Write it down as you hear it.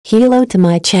Hello to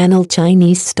my channel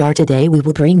Chinese Star. Today we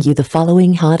will bring you the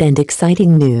following hot and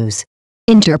exciting news.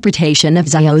 Interpretation of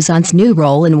Xiao Zhan's new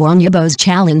role in Wang Yibo's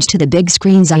challenge to the big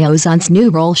screen. Xiao Zhan's new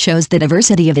role shows the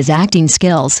diversity of his acting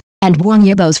skills, and Wang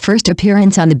Yibo's first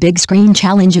appearance on the big screen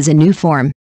challenge is a new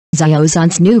form. Xiao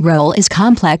Zhan's new role is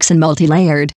complex and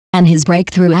multi-layered, and his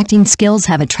breakthrough acting skills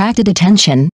have attracted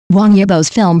attention. Wang Yibo's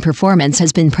film performance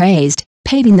has been praised,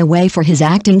 paving the way for his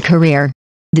acting career.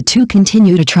 The two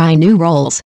continue to try new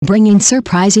roles, bringing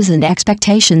surprises and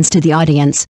expectations to the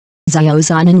audience. Xiao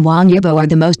Zhan and Wang Yibo are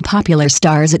the most popular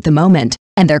stars at the moment,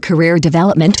 and their career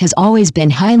development has always been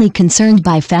highly concerned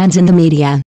by fans and the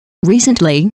media.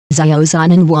 Recently, Xiao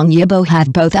Zhan and Wang Yibo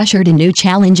have both ushered in new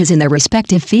challenges in their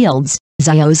respective fields.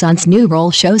 Xiao Zhan's new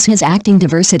role shows his acting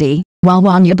diversity, while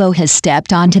Wang Yibo has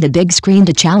stepped onto the big screen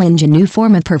to challenge a new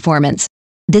form of performance.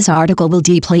 This article will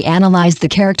deeply analyze the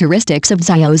characteristics of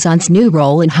Xiao Zhan's new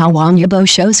role and how Wang Yibo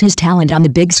shows his talent on the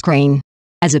big screen.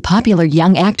 As a popular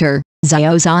young actor,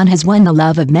 Xiao Zhan has won the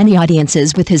love of many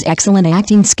audiences with his excellent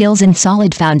acting skills and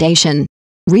solid foundation.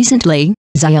 Recently,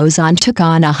 Xiao Zhan took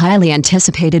on a highly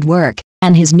anticipated work,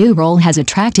 and his new role has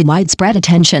attracted widespread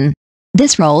attention.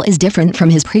 This role is different from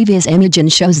his previous image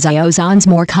and shows Xiao Zhan's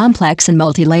more complex and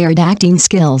multi-layered acting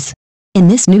skills. In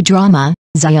this new drama,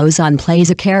 Xiao Zhan plays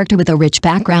a character with a rich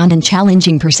background and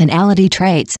challenging personality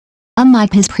traits.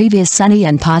 Unlike his previous sunny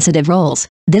and positive roles,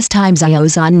 this time Xiao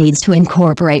Zhan needs to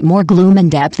incorporate more gloom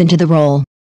and depth into the role.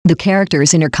 The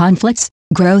character's inner conflicts,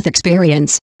 growth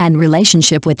experience, and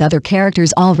relationship with other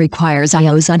characters all require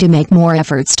Xiao Zhan to make more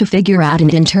efforts to figure out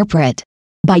and interpret.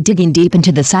 By digging deep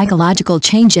into the psychological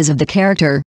changes of the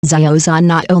character, Xiao Zhan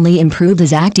not only improved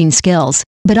his acting skills,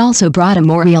 but also brought a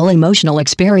more real emotional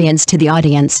experience to the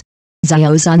audience.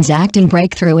 Xiao Zhan's acting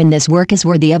breakthrough in this work is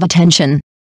worthy of attention.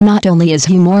 Not only is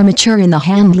he more mature in the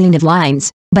handling of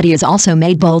lines, but he has also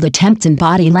made bold attempts in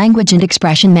body language and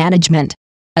expression management.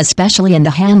 Especially in the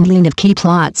handling of key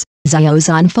plots, Xiao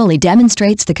Zhan fully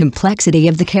demonstrates the complexity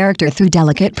of the character through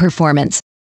delicate performance.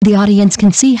 The audience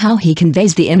can see how he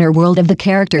conveys the inner world of the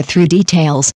character through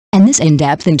details, and this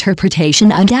in-depth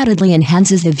interpretation undoubtedly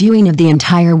enhances the viewing of the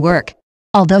entire work.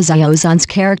 Although Xiao Zhan's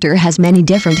character has many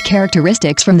different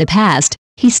characteristics from the past,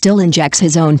 he still injects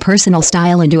his own personal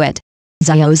style into it.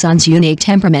 Xiao Zhan's unique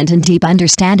temperament and deep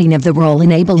understanding of the role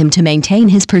enable him to maintain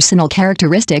his personal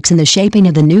characteristics in the shaping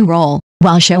of the new role,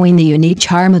 while showing the unique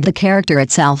charm of the character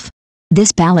itself.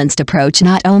 This balanced approach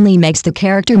not only makes the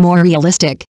character more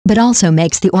realistic, but also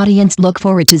makes the audience look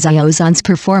forward to Xiao Zhan's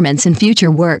performance in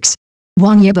future works.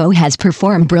 Wang Yibo has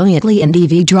performed brilliantly in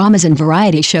TV dramas and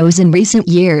variety shows in recent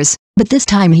years, but this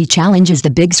time he challenges the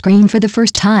big screen for the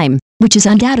first time, which is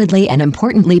undoubtedly an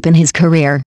important leap in his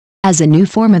career. As a new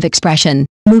form of expression,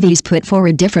 movies put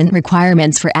forward different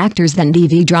requirements for actors than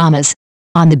TV dramas.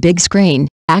 On the big screen,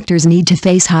 actors need to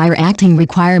face higher acting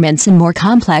requirements and more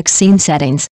complex scene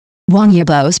settings. Wang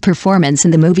Yibo's performance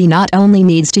in the movie not only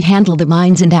needs to handle the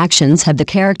minds and actions of the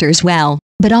characters well,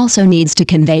 but also needs to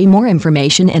convey more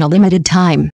information in a limited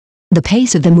time. The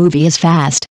pace of the movie is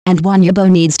fast, and Wang Yibo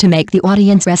needs to make the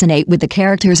audience resonate with the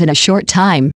characters in a short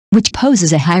time, which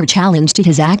poses a higher challenge to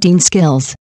his acting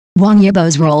skills. Wang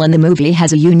Yibo's role in the movie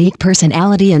has a unique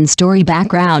personality and story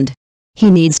background. He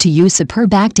needs to use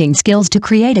superb acting skills to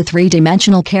create a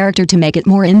three-dimensional character to make it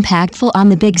more impactful on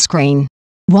the big screen.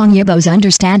 Wang Yibo's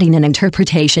understanding and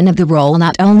interpretation of the role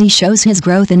not only shows his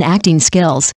growth in acting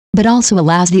skills, but also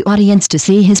allows the audience to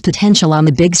see his potential on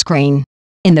the big screen.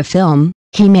 In the film,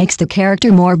 he makes the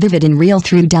character more vivid and real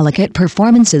through delicate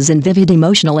performances and vivid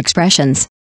emotional expressions.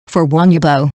 For Wang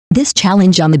Yibo, this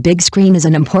challenge on the big screen is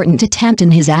an important attempt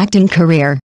in his acting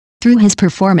career. Through his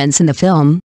performance in the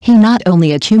film, he not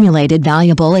only accumulated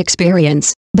valuable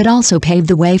experience, but also paved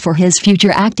the way for his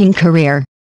future acting career.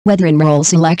 Whether in role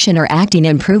selection or acting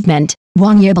improvement,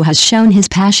 Wang Yibo has shown his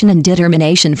passion and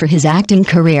determination for his acting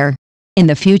career. In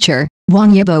the future,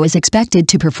 Wang Yibo is expected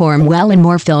to perform well in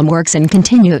more film works and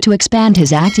continue to expand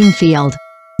his acting field.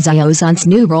 Xiao Zhan's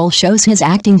new role shows his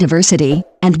acting diversity,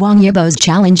 and Wang Yibo's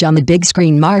challenge on the big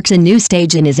screen marks a new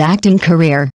stage in his acting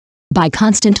career. By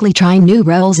constantly trying new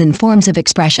roles and forms of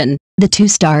expression, the two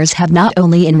stars have not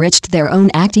only enriched their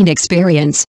own acting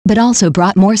experience, but also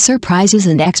brought more surprises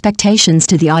and expectations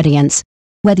to the audience.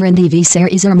 Whether in TV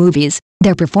series or movies,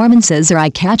 their performances are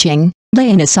eye-catching,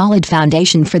 laying a solid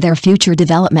foundation for their future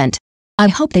development. I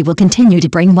hope they will continue to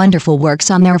bring wonderful works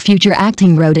on their future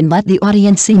acting road and let the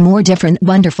audience see more different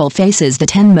wonderful faces. The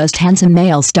 10 most handsome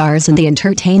male stars in the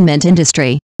entertainment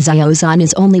industry. Xiao Zhan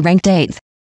is only ranked 8th.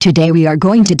 Today we are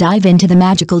going to dive into the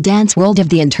magical dance world of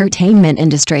the entertainment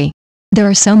industry. There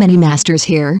are so many masters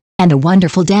here, and the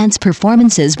wonderful dance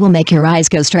performances will make your eyes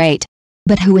go straight.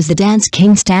 But who is the dance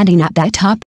king standing at that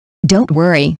top? Don't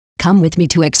worry, come with me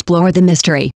to explore the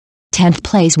mystery. 10th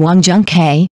place Wang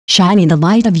Junke, shining the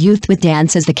light of youth with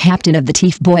dance as the captain of the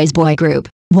TIF Boys boy group.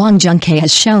 Wang Junke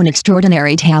has shown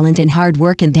extraordinary talent and hard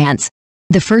work in dance.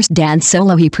 The first dance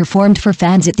solo he performed for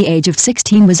fans at the age of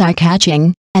 16 was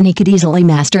eye-catching, and he could easily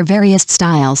master various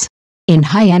styles. In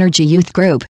high-energy youth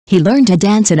group, he learned to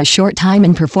dance in a short time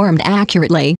and performed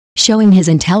accurately, showing his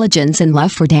intelligence and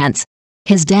love for dance.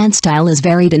 His dance style is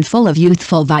varied and full of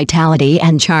youthful vitality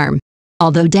and charm.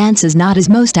 Although dance is not his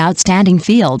most outstanding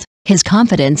field, his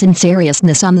confidence and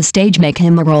seriousness on the stage make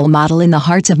him a role model in the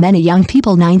hearts of many young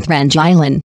people. 9th Ran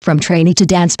Jilan, from trainee to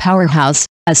dance powerhouse,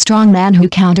 a strong man who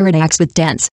counteracts with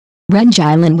dance. Ran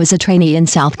Jilan was a trainee in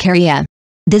South Korea.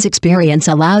 This experience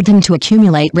allowed him to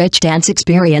accumulate rich dance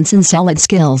experience and solid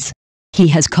skills. He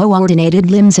has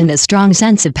coordinated limbs and a strong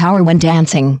sense of power when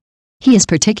dancing. He is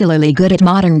particularly good at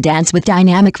modern dance with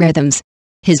dynamic rhythms.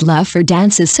 His love for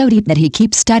dance is so deep that he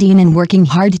keeps studying and working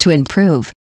hard to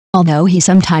improve. Although he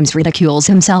sometimes ridicules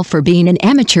himself for being an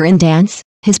amateur in dance,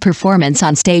 his performance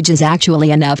on stage is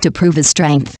actually enough to prove his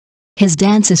strength. His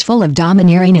dance is full of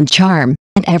domineering and charm,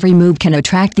 and every move can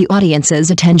attract the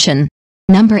audience's attention.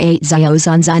 Number 8 Xiao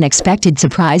Zhan's unexpected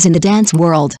surprise in the dance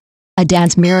world. A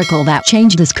dance miracle that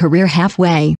changed his career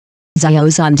halfway. Xiao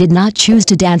Zhan did not choose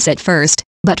to dance at first,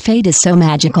 but fate is so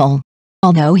magical.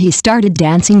 Although he started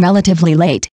dancing relatively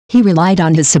late, he relied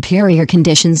on his superior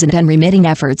conditions and unremitting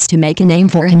efforts to make a name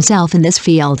for himself in this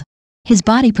field. His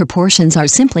body proportions are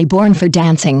simply born for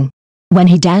dancing. When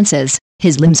he dances,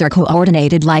 his limbs are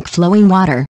coordinated like flowing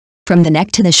water. From the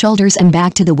neck to the shoulders and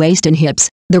back to the waist and hips,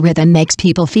 the rhythm makes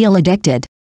people feel addicted.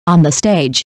 On the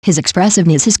stage, his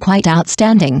expressiveness is quite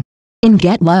outstanding. In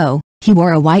Get Low, he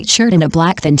wore a white shirt and a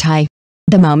black thin tie.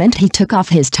 The moment he took off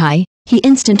his tie, he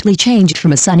instantly changed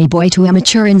from a sunny boy to a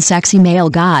mature and sexy male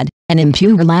god, an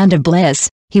impure land of bliss.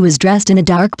 He was dressed in a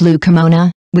dark blue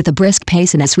kimono, with a brisk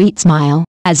pace and a sweet smile,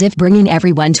 as if bringing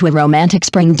everyone to a romantic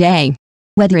spring day.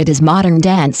 Whether it is modern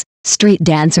dance, street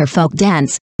dance or folk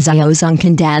dance, Xiao Zhan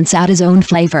can dance out his own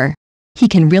flavor. He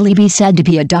can really be said to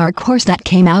be a dark horse that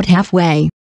came out halfway.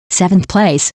 7th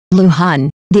place, Lu Han,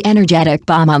 the energetic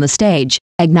bomb on the stage,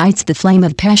 ignites the flame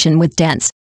of passion with dance.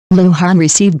 Lu Han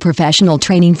received professional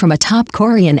training from a top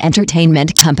Korean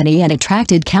entertainment company and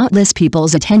attracted countless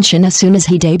people's attention as soon as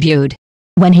he debuted.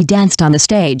 When he danced on the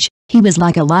stage, he was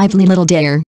like a lively little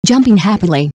deer, jumping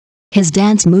happily. His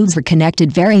dance moves were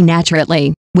connected very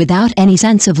naturally, without any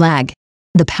sense of lag.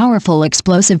 The powerful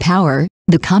explosive power,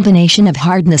 the combination of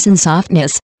hardness and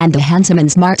softness, and the handsome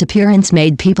and smart appearance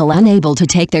made people unable to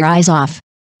take their eyes off.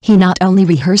 He not only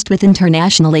rehearsed with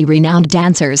internationally renowned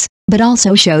dancers, but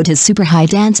also showed his super high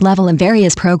dance level in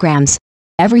various programs.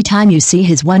 Every time you see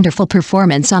his wonderful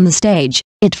performance on the stage,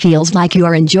 it feels like you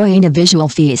are enjoying a visual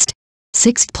feast.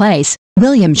 6th place,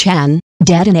 William Chan,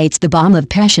 detonates the bomb of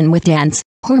passion with dance.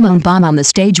 Hormone bomb on the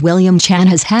stage. William Chan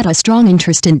has had a strong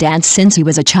interest in dance since he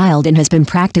was a child and has been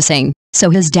practicing,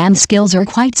 so his dance skills are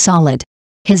quite solid.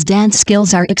 His dance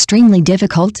skills are extremely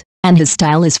difficult, and his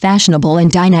style is fashionable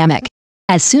and dynamic.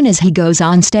 As soon as he goes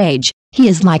on stage, he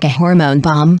is like a hormone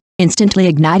bomb, instantly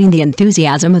igniting the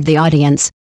enthusiasm of the audience.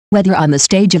 Whether on the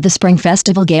stage of the Spring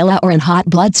Festival Gala or in Hot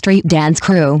Blood Street Dance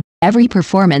Crew, every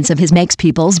performance of his makes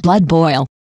people's blood boil.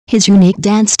 His unique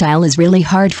dance style is really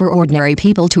hard for ordinary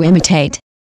people to imitate.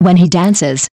 When he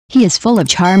dances, he is full of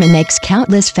charm and makes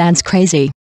countless fans crazy.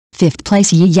 5th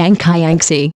place Yang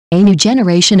Qiangxi, a new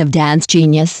generation of dance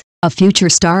genius, a future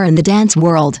star in the dance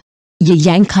world.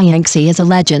 Yang Qiangxi is a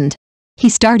legend. He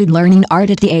started learning art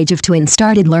at the age of 2 and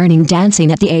started learning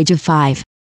dancing at the age of 5.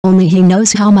 Only he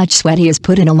knows how much sweat he has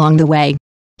put in along the way.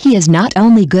 He is not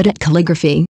only good at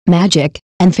calligraphy, magic,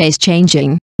 and face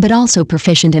changing, but also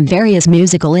proficient in various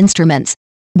musical instruments.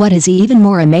 What is even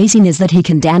more amazing is that he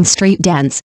can dance street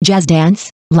dance, jazz dance,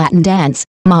 Latin dance,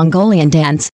 Mongolian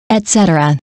dance,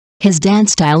 etc. His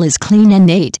dance style is clean and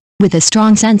neat, with a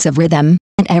strong sense of rhythm,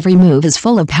 and every move is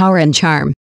full of power and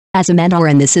charm. As a mentor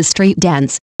in this street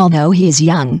dance, although he is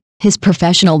young, his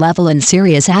professional level and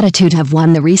serious attitude have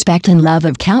won the respect and love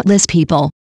of countless people.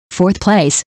 4th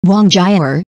place, Wang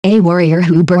Yibo, a warrior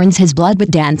who burns his blood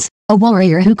with dance, a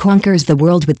warrior who conquers the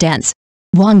world with dance.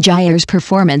 Wang Yibo's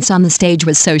performance on the stage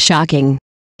was so shocking.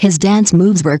 His dance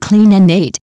moves were clean and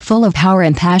neat, full of power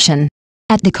and passion.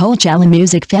 At the Challe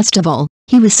Music Festival,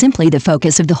 he was simply the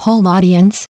focus of the whole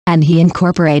audience, and he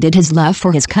incorporated his love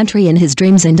for his country and his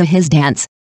dreams into his dance.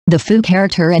 The Fu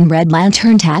character and red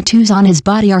lantern tattoos on his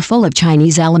body are full of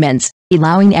Chinese elements,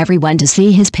 allowing everyone to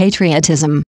see his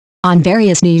patriotism. On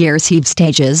various New Year's Eve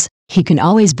stages, he can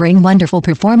always bring wonderful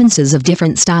performances of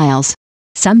different styles.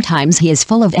 Sometimes he is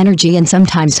full of energy and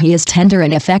sometimes he is tender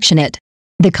and affectionate.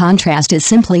 The contrast is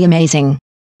simply amazing.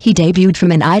 He debuted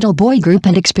from an idol boy group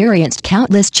and experienced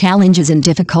countless challenges and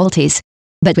difficulties.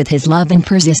 But with his love and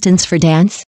persistence for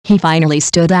dance, he finally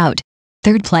stood out.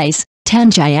 Third place,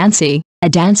 Tan Jianxi, a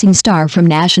dancing star from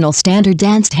National Standard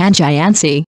Dance. Tan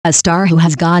Jianxi, a star who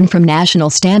has gone from National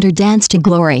Standard Dance to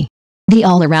glory. The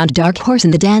all-around dark horse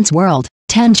in the dance world,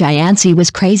 Tan Jianxi was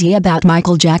crazy about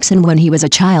Michael Jackson when he was a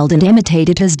child and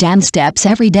imitated his dance steps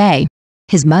every day.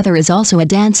 His mother is also a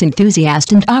dance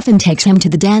enthusiast and often takes him to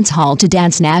the dance hall to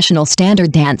dance National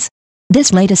Standard Dance.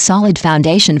 This laid a solid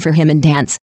foundation for him in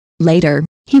dance. Later,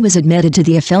 he was admitted to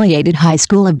the affiliated High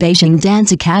School of Beijing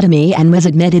Dance Academy and was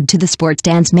admitted to the sports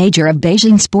dance major of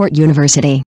Beijing Sport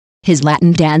University. His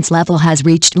Latin dance level has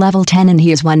reached level 10 and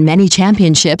he has won many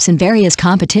championships in various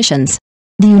competitions.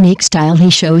 The unique style he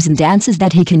shows in dance is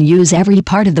that he can use every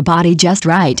part of the body just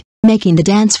right, making the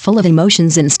dance full of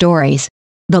emotions and stories.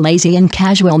 The lazy and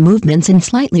casual movements and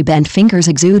slightly bent fingers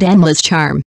exude endless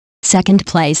charm. Second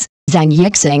place, Zhang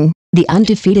Yixing, the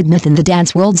undefeated myth in the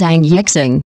dance world. Zhang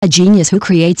Yixing, a genius who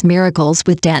creates miracles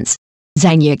with dance.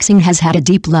 Zhang Yixing has had a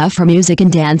deep love for music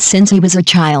and dance since he was a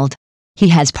child. He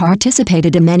has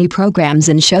participated in many programs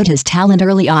and showed his talent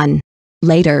early on.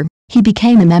 Later, he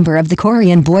became a member of the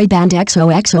Korean boy band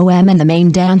XOXOM and the main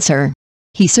dancer.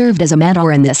 He served as a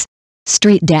mentor in this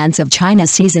Street Dance of China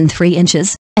season 3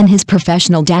 inches, and his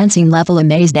professional dancing level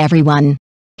amazed everyone.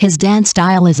 His dance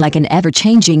style is like an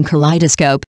ever-changing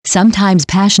kaleidoscope, sometimes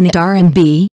passionate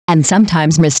R&B, and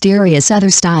sometimes mysterious other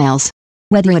styles.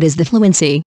 Whether it is the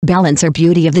fluency, balance or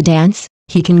beauty of the dance,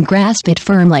 he can grasp it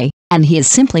firmly, and he is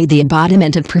simply the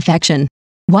embodiment of perfection.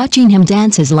 Watching him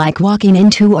dance is like walking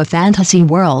into a fantasy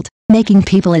world, making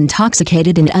people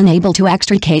intoxicated and unable to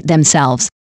extricate themselves.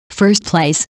 First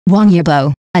place, Wang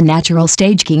Yibo, a natural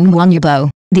stage king. Wang Yibo,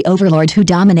 the overlord who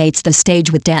dominates the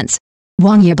stage with dance.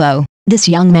 Wang Yibo, this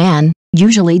young man,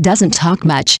 usually doesn't talk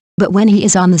much, but when he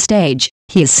is on the stage,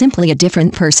 he is simply a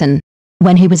different person.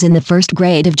 When he was in the first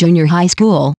grade of junior high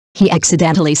school, he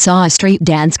accidentally saw a street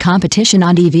dance competition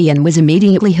on TV and was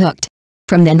immediately hooked.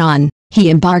 From then on, he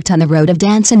embarked on the road of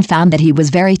dance and found that he was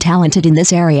very talented in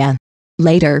this area.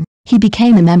 Later, he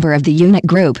became a member of the unit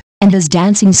group, and his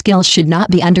dancing skills should not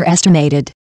be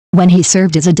underestimated. When he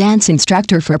served as a dance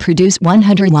instructor for Produce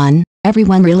 101,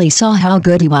 everyone really saw how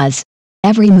good he was.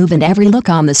 Every move and every look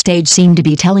on the stage seemed to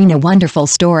be telling a wonderful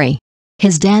story.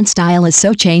 His dance style is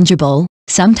so changeable,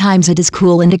 sometimes it is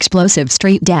cool and explosive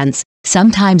street dance,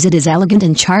 sometimes it is elegant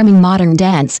and charming modern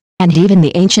dance, and even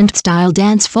the ancient style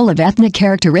dance full of ethnic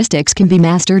characteristics can be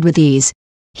mastered with ease.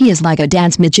 He is like a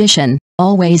dance magician,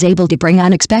 always able to bring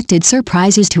unexpected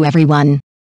surprises to everyone.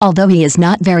 Although he is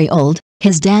not very old,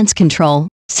 his dance control,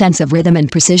 sense of rhythm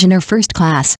and precision are first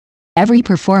class. Every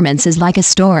performance is like a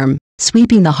storm,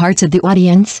 sweeping the hearts of the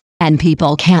audience, and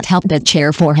people can't help but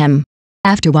cheer for him.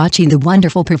 After watching the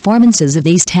wonderful performances of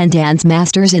these 10 dance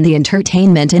masters in the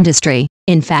entertainment industry,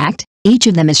 in fact, each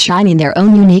of them is shining their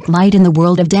own unique light in the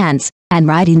world of dance, and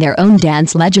writing their own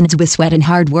dance legends with sweat and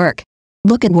hard work.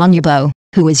 Look at Wang Yibo,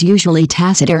 who is usually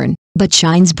taciturn, but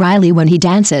shines brightly when he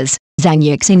dances. Zhang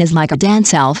Yixing is like a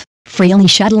dance elf, freely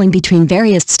shuttling between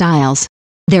various styles.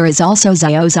 There is also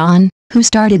Xiao Zhan, who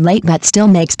started late but still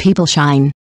makes people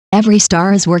shine. Every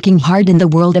star is working hard in the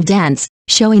world of dance,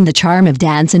 showing the charm of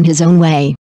dance in his own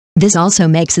way. This also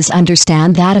makes us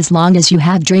understand that as long as you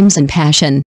have dreams and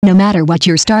passion, no matter what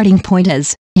your starting point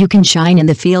is, you can shine in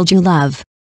the field you love.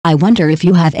 I wonder if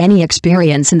you have any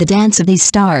experience in the dance of these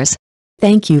stars.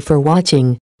 Thank you for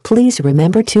watching. Please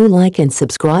remember to like and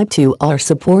subscribe to our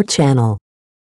support channel.